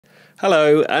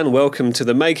Hello and welcome to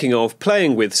the Making of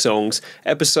Playing With Songs,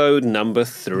 episode number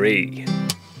 3.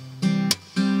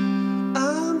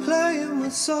 I'm playing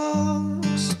with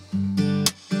songs,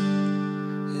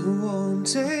 it won't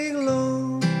take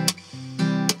long.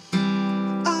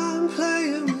 I'm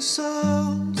playing with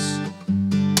songs,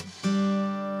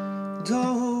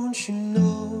 don't you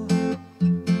know?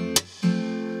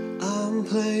 I'm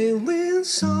playing with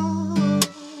songs,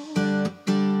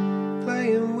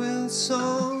 playing with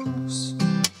songs.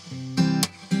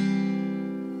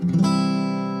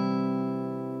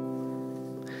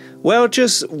 Well,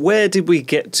 just where did we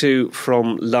get to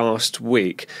from last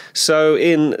week? So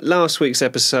in last week's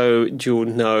episode, you'll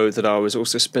know that I was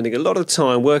also spending a lot of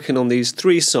time working on these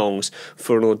 3 songs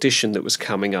for an audition that was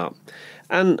coming up.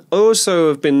 And I also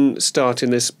have been starting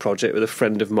this project with a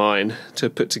friend of mine to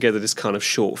put together this kind of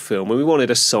short film, and we wanted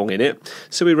a song in it.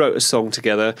 So we wrote a song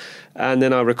together, and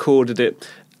then I recorded it.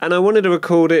 And I wanted to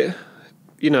record it,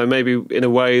 maybe in a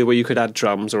way where you could add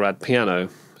drums or add piano.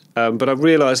 But I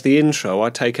realised the intro,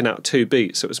 I'd taken out 2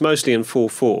 beats. So it was mostly in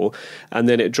 4/4, and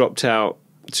then it dropped out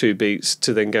 2 beats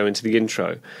to then go into the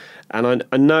intro. And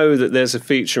I know that there's a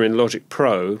feature in Logic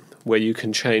Pro where you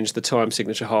can change the time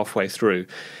signature halfway through.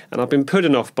 And I've been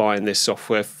putting off buying this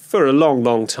software for a long,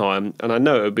 long time, and I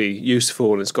know it'll be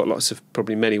useful, and it's got lots of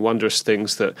probably many wondrous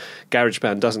things that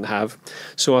GarageBand doesn't have.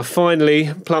 So I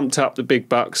finally plumped up the big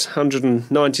bucks,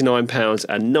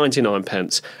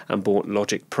 £199.99, and bought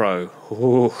Logic Pro.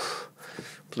 Ooh,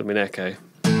 blooming heck, eh?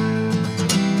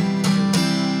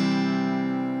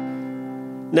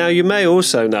 Now, you may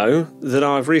also know that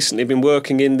I've recently been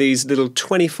working in these little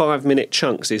 25-minute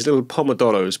chunks, these little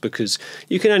pomodoros, because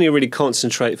you can only really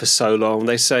concentrate for so long.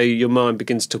 They say your mind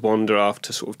begins to wander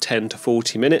after sort of 10 to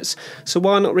 40 minutes, so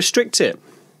why not restrict it?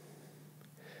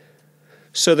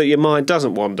 So that your mind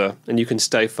doesn't wander and you can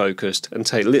stay focused and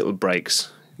take little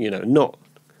breaks, not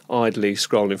idly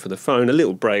scrolling for the phone, a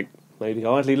little break, maybe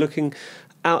idly looking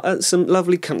out at some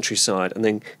lovely countryside and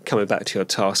then coming back to your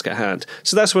task at hand.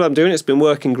 So that's what I'm doing. It's been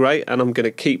working great, and I'm going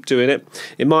to keep doing it.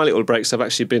 In my little breaks, I've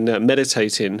actually been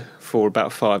meditating for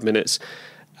about 5 minutes,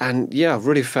 and yeah, I've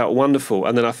really felt wonderful.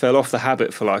 And then I fell off the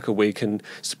habit for like a week, and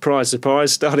surprise,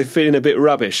 surprise, started feeling a bit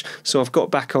rubbish. So I've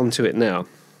got back onto it now.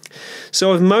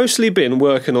 So I've mostly been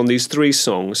working on these 3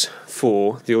 songs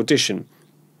for the audition.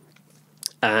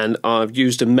 And I've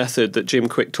used a method that Jim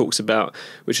Quick talks about,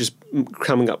 which is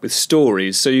coming up with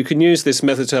stories. So you can use this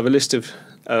method to have a list of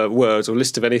words, or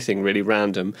list of anything really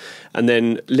random, and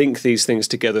then link these things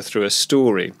together through a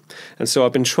story. And so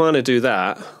I've been trying to do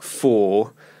that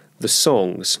for the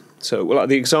songs. So like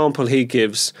the example he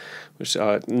gives, which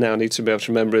I now need to be able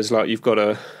to remember, is like you've got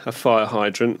a fire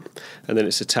hydrant, and then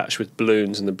it's attached with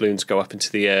balloons, and the balloons go up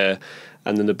into the air,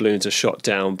 and then the balloons are shot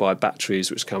down by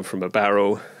batteries which come from a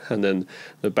barrel, and then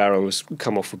the barrels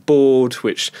come off a board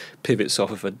which pivots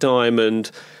off of a diamond,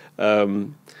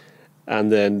 and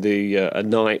then a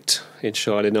knight in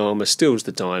shining armour steals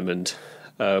the diamond,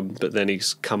 but then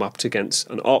he's come up against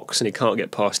an ox and he can't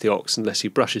get past the ox unless he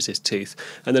brushes his teeth,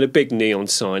 and then a big neon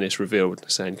sign is revealed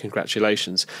saying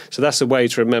congratulations. So that's a way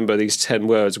to remember these 10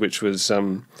 words, which was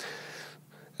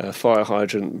fire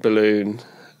hydrant, balloon,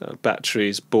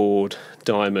 batteries, board,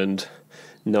 diamond,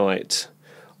 knight,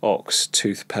 ox,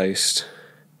 toothpaste,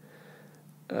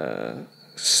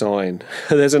 sign.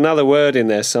 There's another word in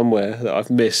there somewhere that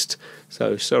I've missed,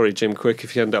 so sorry Jim Quick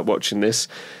if you end up watching this.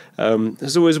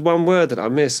 There's always one word that I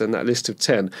miss in that list of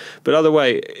 10, but either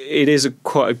way, it is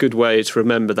quite a good way to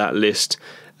remember that list,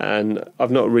 and I've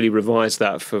not really revised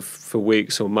that for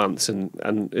weeks or months,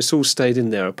 and it's all stayed in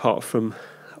there apart from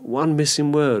one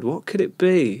missing word. What could it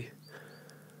be?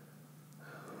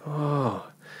 Oh,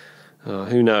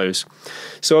 who knows?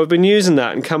 So I've been using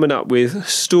that and coming up with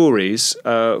stories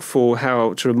for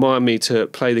how to remind me to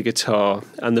play the guitar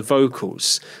and the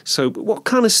vocals. So what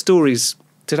kind of stories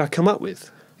did I come up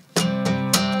with?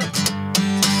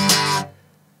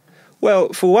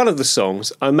 Well, for one of the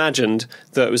songs, I imagined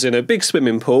that it was in a big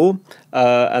swimming pool,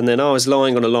 and then I was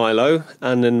lying on a lilo,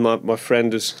 and then my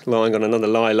friend was lying on another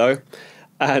lilo,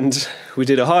 and we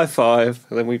did a high five,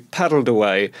 and then we paddled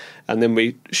away, and then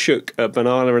we shook a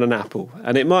banana and an apple.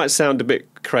 And it might sound a bit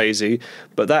crazy,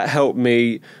 but that helped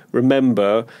me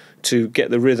remember to get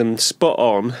the rhythm spot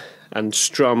on and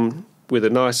strum with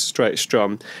a nice straight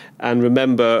strum, and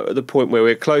remember at the point where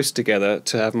we're close together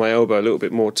to have my elbow a little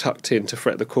bit more tucked in to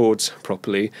fret the chords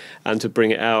properly, and to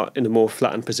bring it out in a more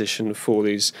flattened position for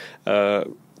these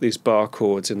bar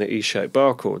chords in the E-shaped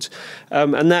bar chords.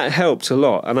 And that helped a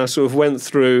lot, and I sort of went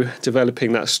through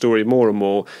developing that story more and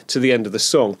more to the end of the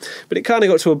song. But it kind of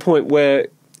got to a point where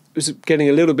was getting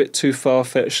a little bit too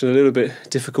far-fetched and a little bit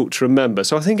difficult to remember.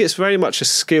 So I think it's very much a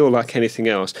skill like anything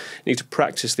else. You need to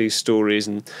practice these stories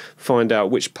and find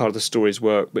out which part of the stories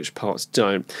work, which parts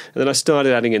don't. And then I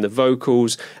started adding in the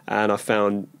vocals, and I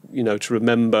found, to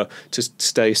remember to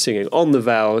stay singing on the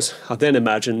vowels. I then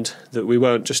imagined that we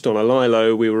weren't just on a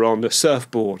lilo, we were on a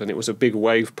surfboard, and it was a big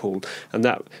wave pool, and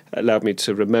that allowed me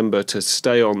to remember to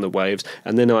stay on the waves.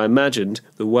 And then I imagined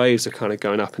the waves are kind of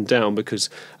going up and down because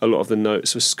a lot of the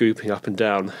notes were scooping up and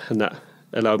down, and that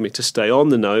allowed me to stay on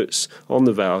the notes, on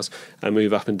the vowels, and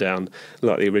move up and down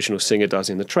like the original singer does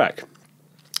in the track.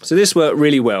 So this worked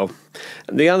really well.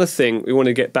 And the other thing we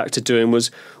wanted to get back to doing was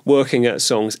working at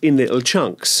songs in little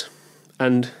chunks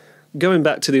and going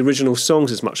back to the original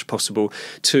songs as much as possible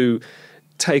to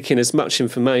take in as much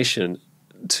information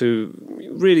to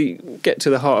really get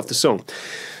to the heart of the song.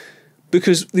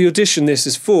 Because the audition this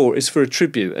is for a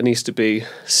tribute. It needs to be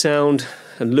sound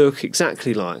and look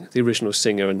exactly like the original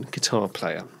singer and guitar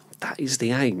player. That is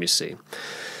the aim, you see.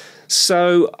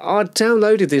 So I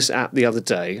downloaded this app the other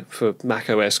day for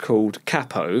macOS called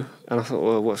Capo, and I thought,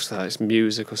 well, what's that? It's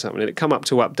music or something. And it come up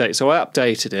to update, so I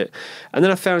updated it, and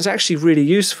then I found it's actually really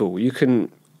useful. You can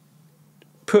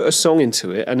put a song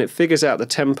into it, and it figures out the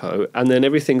tempo, and then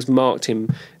everything's marked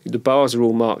in, the bars are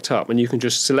all marked up, and you can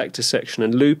just select a section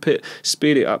and loop it,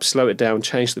 speed it up, slow it down,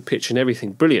 change the pitch and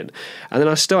everything. Brilliant. And then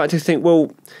I started to think,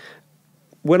 well,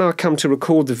 when I come to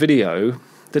record the video,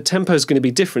 the tempo is going to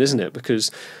be different, isn't it? Because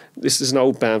this is an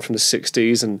old band from the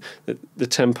 60s, and the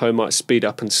tempo might speed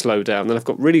up and slow down. Then I've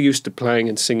got really used to playing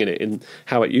and singing it in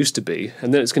how it used to be,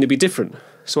 and then it's going to be different.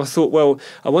 So I thought, well,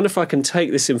 I wonder if I can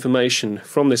take this information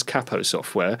from this Capo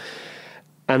software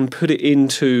and put it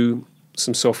into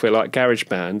some software like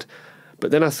GarageBand. But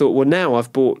then I thought, well, now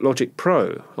I've bought Logic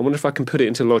Pro. I wonder if I can put it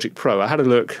into Logic Pro. I had a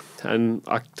look, and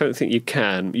I don't think you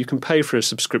can. You can pay for a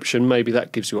subscription. Maybe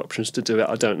that gives you options to do it.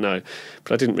 I don't know.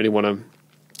 But I didn't really want to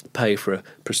pay for a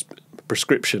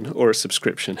prescription or a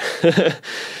subscription.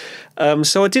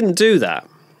 So I didn't do that.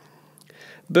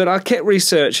 But I kept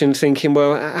researching, thinking,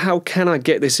 well, how can I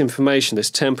get this information, this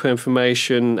tempo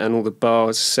information and all the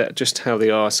bars set just how they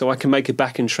are, so I can make a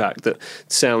backing track that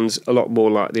sounds a lot more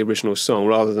like the original song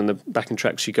rather than the backing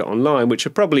tracks you get online, which are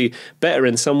probably better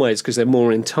in some ways because they're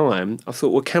more in time. I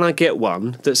thought, well, can I get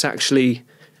one that's actually,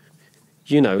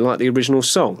 like the original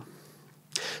song?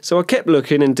 So I kept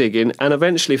looking and digging and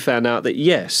eventually found out that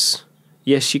yes,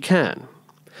 you can.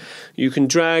 You can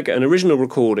drag an original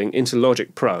recording into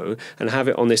Logic Pro and have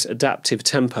it on this adaptive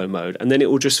tempo mode, and then it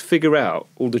will just figure out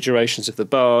all the durations of the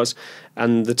bars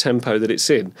and the tempo that it's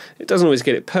in. It doesn't always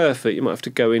get it perfect. You might have to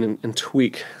go in and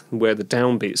tweak where the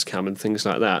downbeats come and things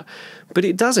like that. But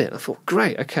it does it. I thought,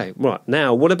 great, okay, right.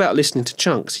 Now, what about listening to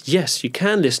chunks? Yes, you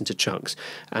can listen to chunks,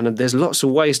 and there's lots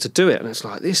of ways to do it. And it's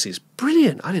like, this is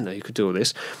brilliant. I didn't know you could do all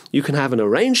this. You can have an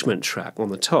arrangement track on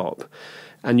the top,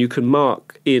 and you can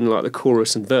mark in like the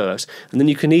chorus and verse, and then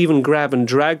you can even grab and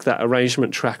drag that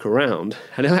arrangement track around,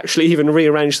 and it'll actually even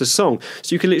rearrange the song.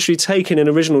 So you can literally take in an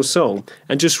original song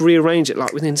and just rearrange it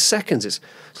like within seconds. It's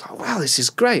like, wow, this is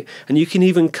great. And you can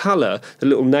even colour the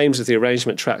little names of the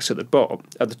arrangement tracks at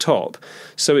the top,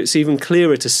 so it's even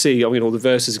clearer to see. All the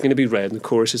verses are going to be red and the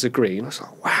choruses are green. I was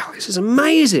like, wow, this is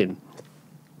amazing.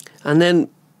 And then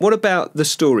what about the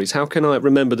stories? How can I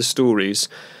remember the stories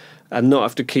and not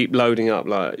have to keep loading up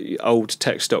like old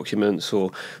text documents or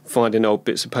finding old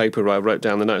bits of paper where I wrote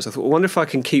down the notes? I thought, I wonder if I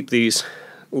can keep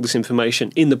all this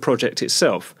information in the project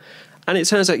itself. And it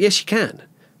turns out, yes, you can,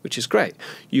 which is great.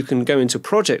 You can go into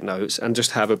project notes and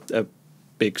just have a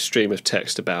big stream of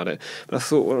text about it. But I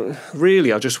thought, well,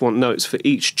 really, I just want notes for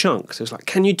each chunk. So it's like,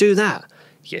 can you do that?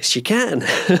 Yes, you can,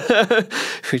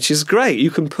 which is great. You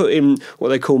can put in what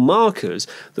they call markers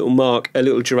that will mark a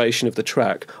little duration of the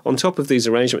track. On top of these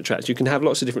arrangement tracks, you can have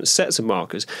lots of different sets of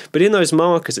markers. But in those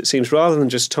markers, it seems rather than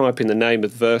just type in the name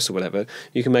of the verse or whatever,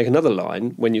 you can make another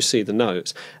line when you see the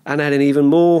notes and add in even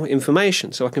more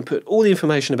information. So I can put all the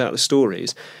information about the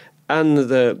stories and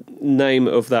the name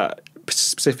of that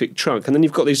specific chunk, and then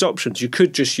you've got these options. You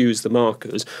could just use the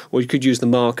markers, or you could use the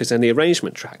markers and the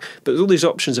arrangement track, but there's all these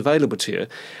options available to you,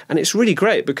 and it's really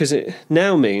great because it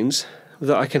now means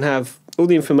that I can have all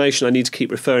the information I need to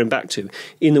keep referring back to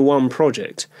in the one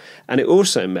project. And it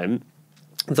also meant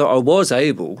that I was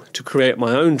able to create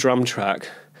my own drum track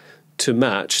to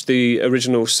match the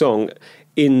original song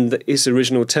in its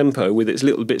original tempo with its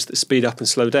little bits that speed up and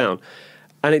slow down.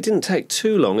 And it didn't take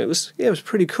too long. It was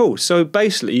pretty cool. So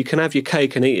basically, you can have your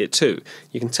cake and eat it too.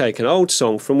 You can take an old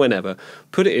song from whenever,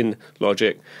 put it in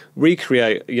Logic,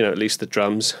 recreate, at least the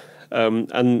drums,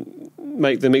 and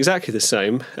make them exactly the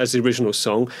same as the original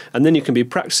song, and then you can be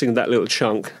practicing that little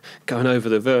chunk, going over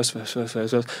the verse,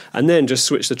 and then just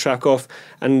switch the track off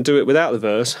and do it without the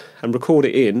verse and record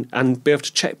it in and be able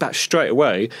to check back straight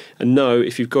away and know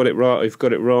if you've got it right or you've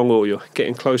got it wrong or you're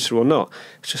getting closer or not.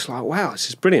 It's just like, wow, this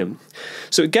is brilliant.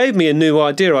 So it gave me a new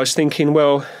idea. I was thinking,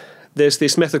 well, there's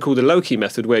this method called the Loki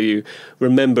method where you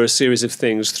remember a series of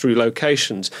things through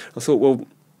locations. I thought, well,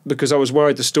 because I was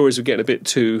worried the stories were getting a bit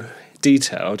too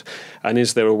detailed, and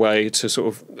is there a way to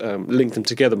sort of link them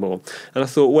together more? And I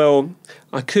thought, well,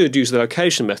 I could use the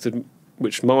location method,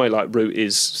 which my route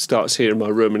is starts here in my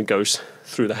room and goes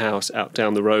through the house, out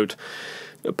down the road,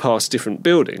 past different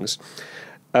buildings.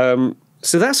 So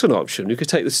that's an option. You could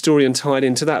take the story and tie it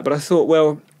into that. But I thought,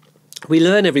 well, we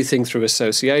learn everything through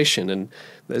association, and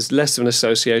there's less of an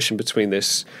association between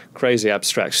this crazy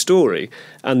abstract story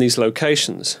and these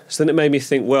locations. So then it made me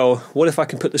think, well, what if I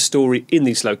can put the story in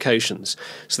these locations?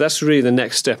 So that's really the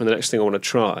next step, and the next thing I want to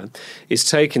try is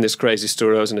taking this crazy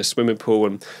story. I was in a swimming pool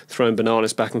and throwing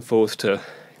bananas back and forth to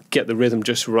get the rhythm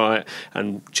just right,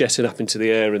 and jetting up into the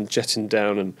air and jetting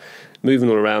down and moving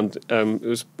all around. It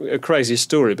was a crazy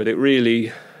story, but it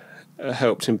really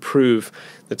helped improve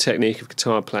the technique of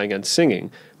guitar playing and singing.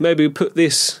 Maybe we put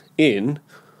this in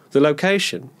the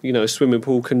location. You know, a swimming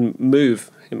pool can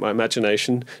move, in my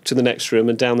imagination, to the next room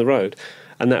and down the road,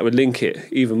 and that would link it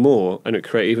even more, and it would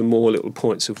create even more little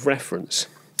points of reference.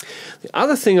 The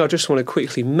other thing I just want to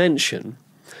quickly mention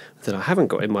that I haven't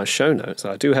got in my show notes,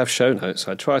 I do have show notes,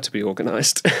 I try to be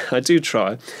organised, I do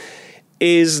try,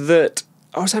 is that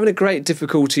I was having a great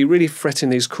difficulty really fretting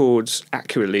these chords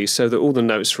accurately so that all the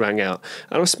notes rang out.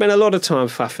 And I spent a lot of time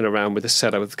faffing around with the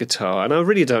setup of the guitar, and I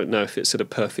really don't know if it's at a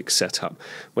perfect setup,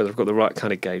 whether I've got the right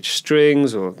kind of gauge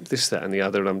strings or this, that and the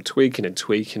other, and I'm tweaking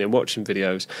and watching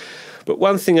videos. But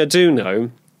one thing I do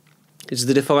know is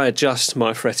that if I adjust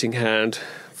my fretting hand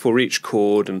for each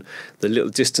chord and the little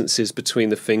distances between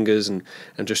the fingers and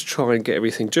just try and get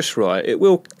everything just right,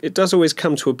 it does always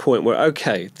come to a point where,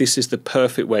 okay, this is the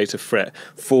perfect way to fret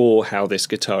for how this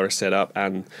guitar is set up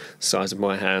and size of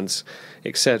my hands,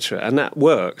 etc. And that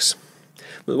works.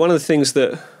 But one of the things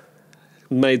that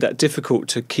made that difficult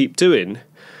to keep doing,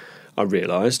 I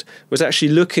realised, was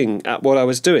actually looking at what I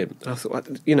was doing. I thought,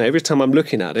 you know, every time I'm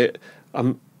looking at it,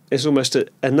 it's almost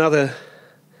another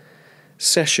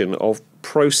session of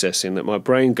processing that my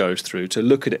brain goes through to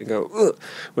look at it and go, ugh.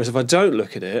 Whereas if I don't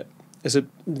look at it,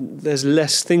 there's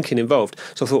less thinking involved.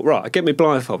 So I thought, right, I get my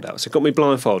blindfold out. So I got my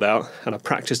blindfold out and I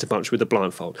practiced a bunch with the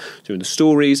blindfold, doing the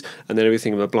stories and then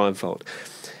everything with a blindfold.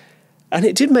 And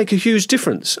it did make a huge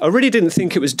difference. I really didn't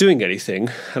think it was doing anything,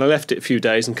 and I left it a few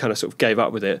days and kind of sort of gave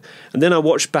up with it. And then I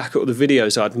watched back at all the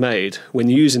videos I'd made when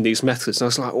using these methods, and I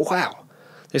was like, wow,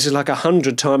 this is like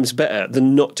 100 times better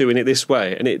than not doing it this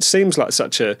way. And it seems like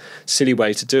such a silly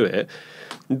way to do it,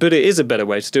 but it is a better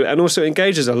way to do it. And also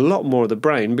engages a lot more of the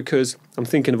brain, because I'm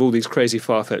thinking of all these crazy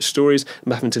far-fetched stories.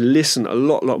 I'm having to listen a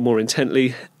lot more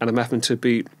intently, and I'm having to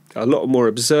be a lot more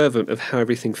observant of how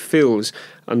everything feels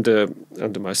under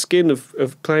my skin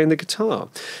of playing the guitar.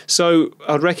 So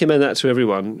I'd recommend that to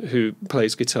everyone who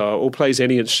plays guitar or plays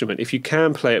any instrument. If you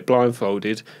can play it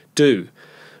blindfolded, do,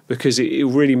 because it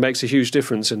really makes a huge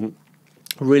difference and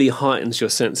really heightens your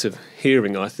sense of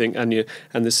hearing, I think, and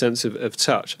the sense of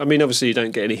touch. I mean, obviously you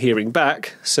don't get any hearing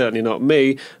back, certainly not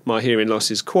me. My hearing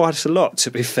loss is quite a lot,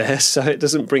 to be fair, so it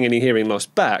doesn't bring any hearing loss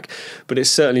back, but it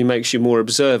certainly makes you more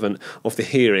observant of the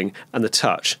hearing and the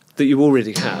touch that you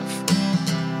already have.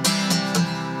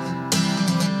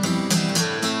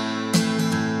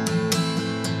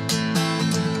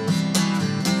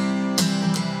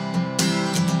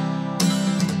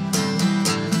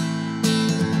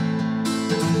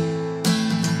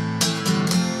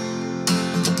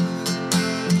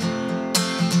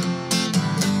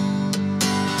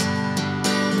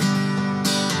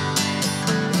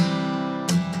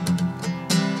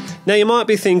 Now you might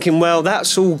be thinking, well,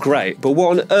 that's all great, but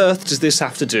what on earth does this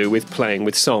have to do with playing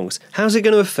with songs? How's it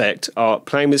going to affect our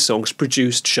playing with songs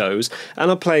produced shows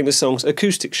and our playing with songs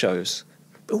acoustic shows?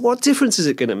 But what difference is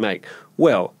it going to make?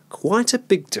 Well, quite a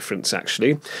big difference,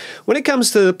 actually. When it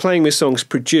comes to the playing with songs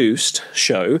produced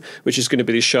show, which is going to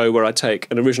be the show where I take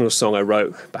an original song I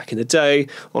wrote back in the day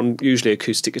on usually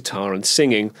acoustic guitar and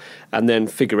singing, and then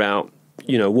figure out,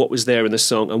 you know, what was there in the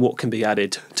song and what can be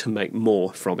added to make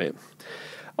more from it.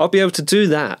 I'll be able to do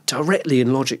that directly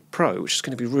in Logic Pro, which is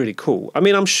going to be really cool. I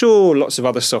mean, I'm sure lots of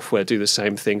other software do the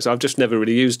same things. I've just never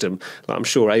really used them. Like, I'm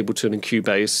sure Ableton and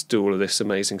Cubase do all of this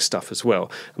amazing stuff as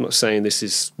well. I'm not saying this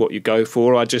is what you go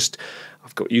for. I've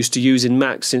got used to using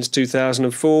Mac since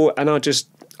 2004, and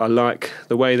I like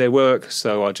the way they work,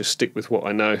 so I just stick with what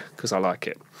I know because I like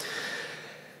it.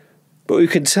 But we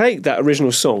can take that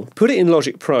original song, put it in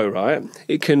Logic Pro, right?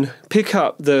 It can pick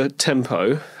up the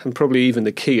tempo and probably even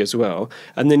the key as well.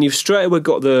 And then you've straight away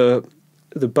got the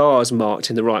bars marked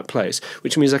in the right place,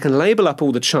 which means I can label up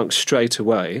all the chunks straight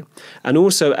away and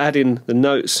also add in the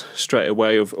notes straight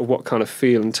away of what kind of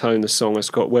feel and tone the song has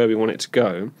got, where we want it to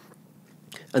go.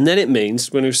 And then it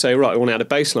means when we say, right, I want to add a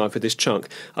bass line for this chunk,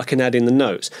 I can add in the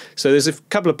notes. So there's a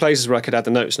couple of places where I could add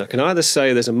the notes. And I can either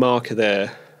say there's a marker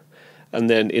there, and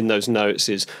then in those notes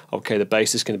is, okay, the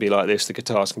bass is going to be like this, the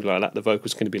guitar's going to be like that, the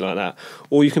vocal's going to be like that.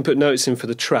 Or you can put notes in for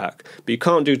the track, but you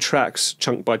can't do tracks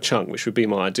chunk by chunk, which would be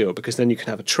my ideal, because then you can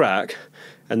have a track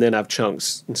and then have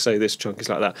chunks and say this chunk is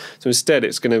like that. So instead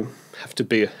it's going to have to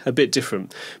be a bit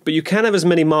different. But you can have as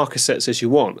many marker sets as you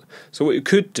want. So what you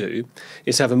could do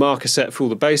is have a marker set for all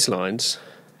the bass lines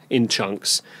in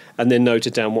chunks and then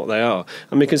noted down what they are.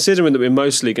 I mean, considering that we're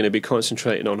mostly going to be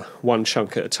concentrating on one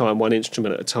chunk at a time, one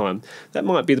instrument at a time, that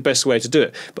might be the best way to do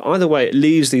it. But either way, it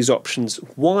leaves these options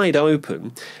wide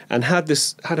open, and had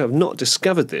I not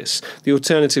discovered this, the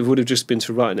alternative would have just been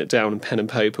to writing it down on pen and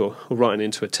paper or writing it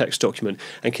into a text document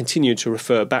and continue to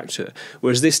refer back to it.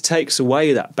 Whereas this takes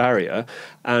away that barrier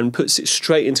and puts it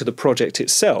straight into the project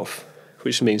itself,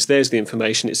 which means there's the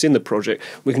information, it's in the project,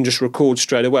 we can just record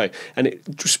straight away. And it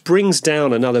just brings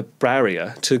down another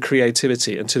barrier to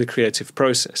creativity and to the creative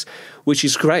process, which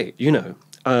is great, you know.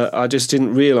 I just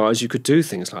didn't realise you could do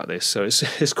things like this, so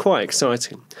it's quite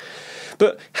exciting.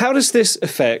 But how does this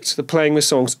affect the Playing with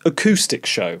Songs acoustic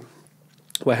show?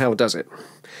 Well, how does it?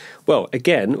 Well,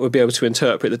 again, we'll be able to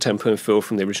interpret the tempo and feel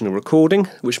from the original recording,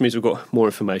 which means we've got more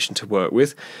information to work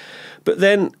with. But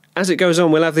then, as it goes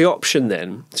on, we'll have the option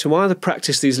then to either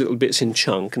practice these little bits in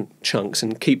chunks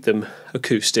and keep them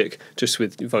acoustic, just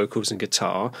with vocals and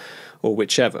guitar, or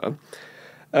whichever.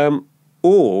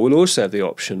 Or we'll also have the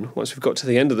option, once we've got to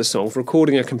the end of the song, of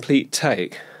recording a complete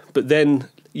take, but then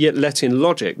yet let in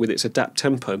Logic with its adapt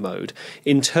tempo mode,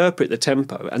 interpret the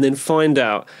tempo, and then find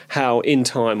out how in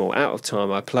time or out of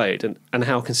time I played and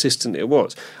how consistent it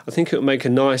was. I think it would make a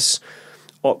nice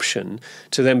option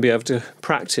to then be able to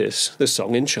practice the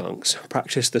song in chunks,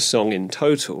 practice the song in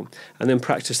total, and then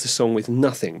practice the song with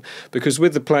nothing. Because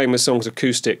with the Playing with Songs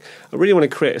acoustic, I really want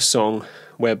to create a song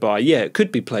whereby, yeah, it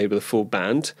could be played with a full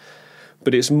band,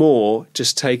 but it's more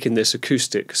just taking this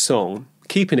acoustic song,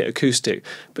 keeping it acoustic,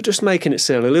 but just making it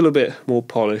sound a little bit more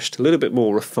polished, a little bit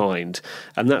more refined.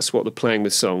 And that's what the Playing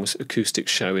with Songs acoustic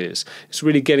show is. It's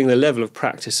really getting the level of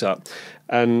practice up.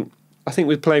 And I think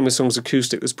with Playing with Songs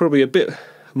acoustic, there's probably a bit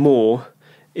more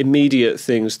immediate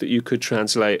things that you could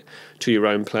translate to your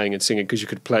own playing and singing, because you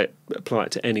could apply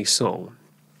it to any song.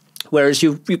 Whereas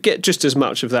you get just as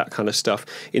much of that kind of stuff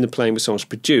in the Playing with Songs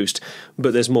produced,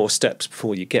 but there's more steps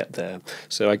before you get there.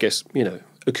 So I guess, you know,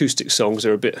 acoustic songs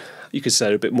are a bit, you could say,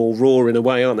 they're a bit more raw in a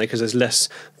way, aren't they? Because there's less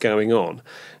going on,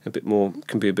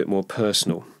 can be a bit more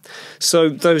personal. So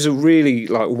those are really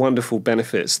like wonderful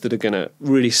benefits that are going to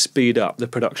really speed up the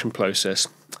production process,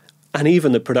 and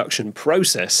even the production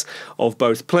process of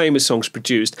both Playing with Songs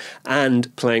produced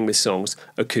and Playing with Songs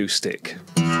acoustic.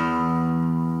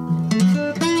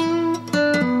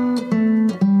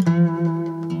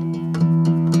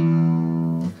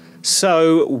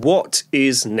 So what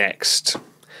is next?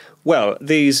 Well,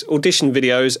 these audition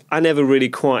videos, I never really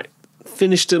quite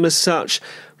finished them as such,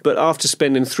 but after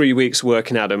spending 3 weeks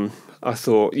working at them, I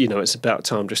thought, you know, it's about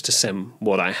time just to send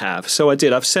what I have. So I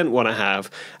did. I've sent what I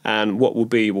have, and what will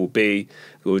be will be.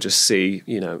 We'll just see,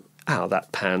 you know, how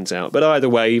that pans out. But either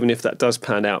way, even if that does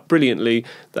pan out brilliantly,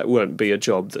 that won't be a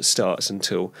job that starts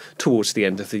until towards the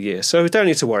end of the year. So I don't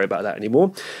need to worry about that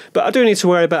anymore. But I do need to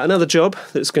worry about another job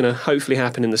that's going to hopefully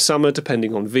happen in the summer,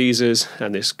 depending on visas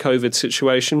and this COVID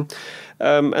situation.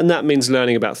 And that means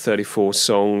learning about 34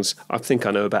 songs. I think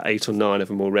I know about 8 or 9 of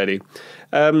them already.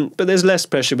 But there's less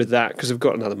pressure with that because I've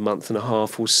got another month and a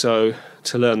half or so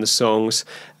to learn the songs,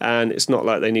 and it's not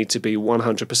like they need to be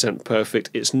 100% perfect.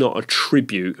 It's not a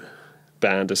tribute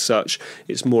band as such.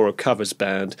 It's more a covers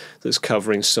band that's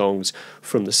covering songs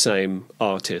from the same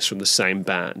artist, from the same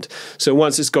band. So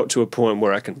once it's got to a point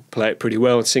where I can play it pretty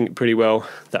well and sing it pretty well,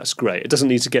 that's great. It doesn't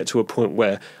need to get to a point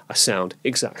where I sound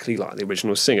exactly like the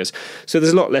original singers. So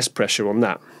there's a lot less pressure on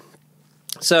that.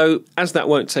 So as that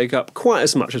won't take up quite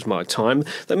as much of my time,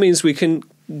 that means we can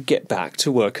get back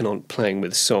to working on Playing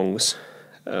with Songs,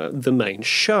 the main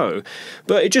show.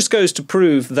 But it just goes to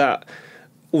prove that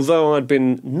although I'd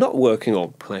been not working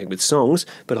on Playing with Songs,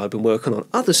 but I'd been working on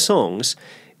other songs,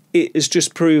 it has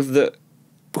just proved that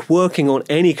working on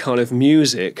any kind of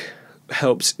music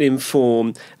helps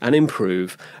inform and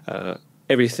improve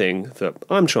everything that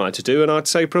I'm trying to do, and I'd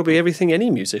say probably everything any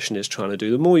musician is trying to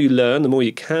do. The more you learn, the more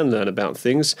you can learn about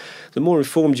things, the more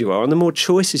informed you are, and the more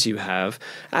choices you have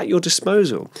at your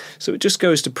disposal. So it just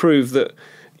goes to prove that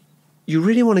you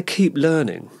really want to keep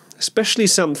learning, especially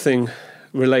something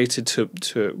related to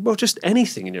well, just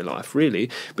anything in your life, really.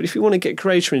 But if you want to get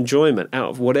greater enjoyment out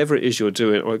of whatever it is you're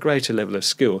doing, or a greater level of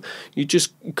skill, you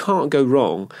can't go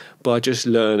wrong by just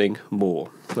learning more.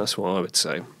 That's what I would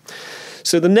say.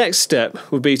 So the next step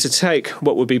would be to take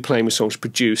what would be Playing with Songs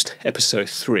Produced, episode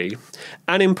 3,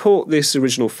 and import this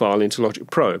original file into Logic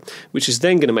Pro, which is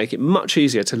then going to make it much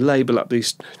easier to label up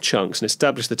these chunks and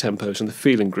establish the tempos and the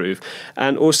feeling groove,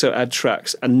 and also add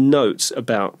tracks and notes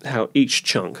about how each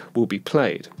chunk will be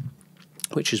played,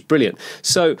 which is brilliant.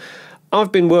 So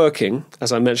I've been working,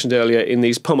 as I mentioned earlier, in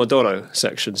these Pomodoro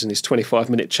sections, in these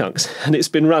 25-minute chunks, and it's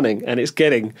been running, and it's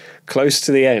getting close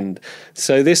to the end.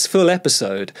 So this full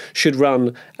episode should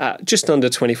run at just under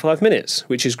 25 minutes,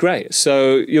 which is great.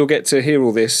 So you'll get to hear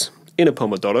all this in a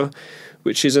Pomodoro,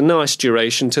 which is a nice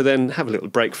duration to then have a little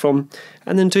break from,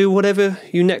 and then do whatever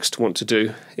you next want to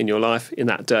do in your life in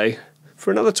that day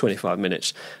for another 25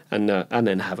 minutes, and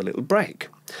then have a little break.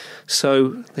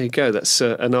 So there you go, that's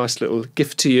a nice little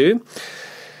gift to you,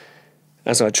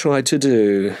 as I tried to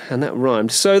do, and that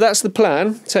rhymed. So that's the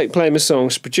plan. Take Playing with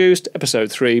Songs Produced,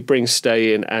 episode 3, bring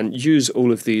Stay in, and use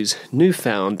all of these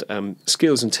newfound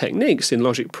skills and techniques in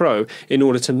Logic Pro in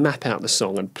order to map out the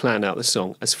song and plan out the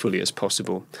song as fully as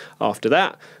possible. After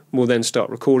that, we'll then start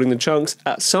recording the chunks.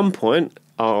 At some point,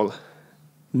 I'll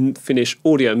finish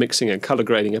audio mixing and colour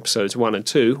grading episodes 1 and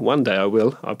 2. One day I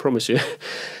will, I promise you.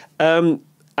 And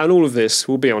all of this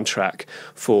will be on track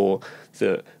for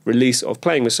the release of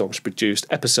Playing with Songs Produced,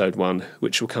 episode 1,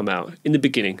 which will come out in the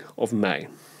beginning of May.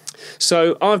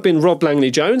 So I've been Rob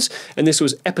Langley-Jones, and this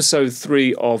was episode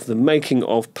 3 of the making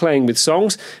of Playing with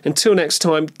Songs. Until next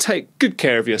time, take good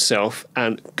care of yourself,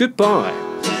 and goodbye.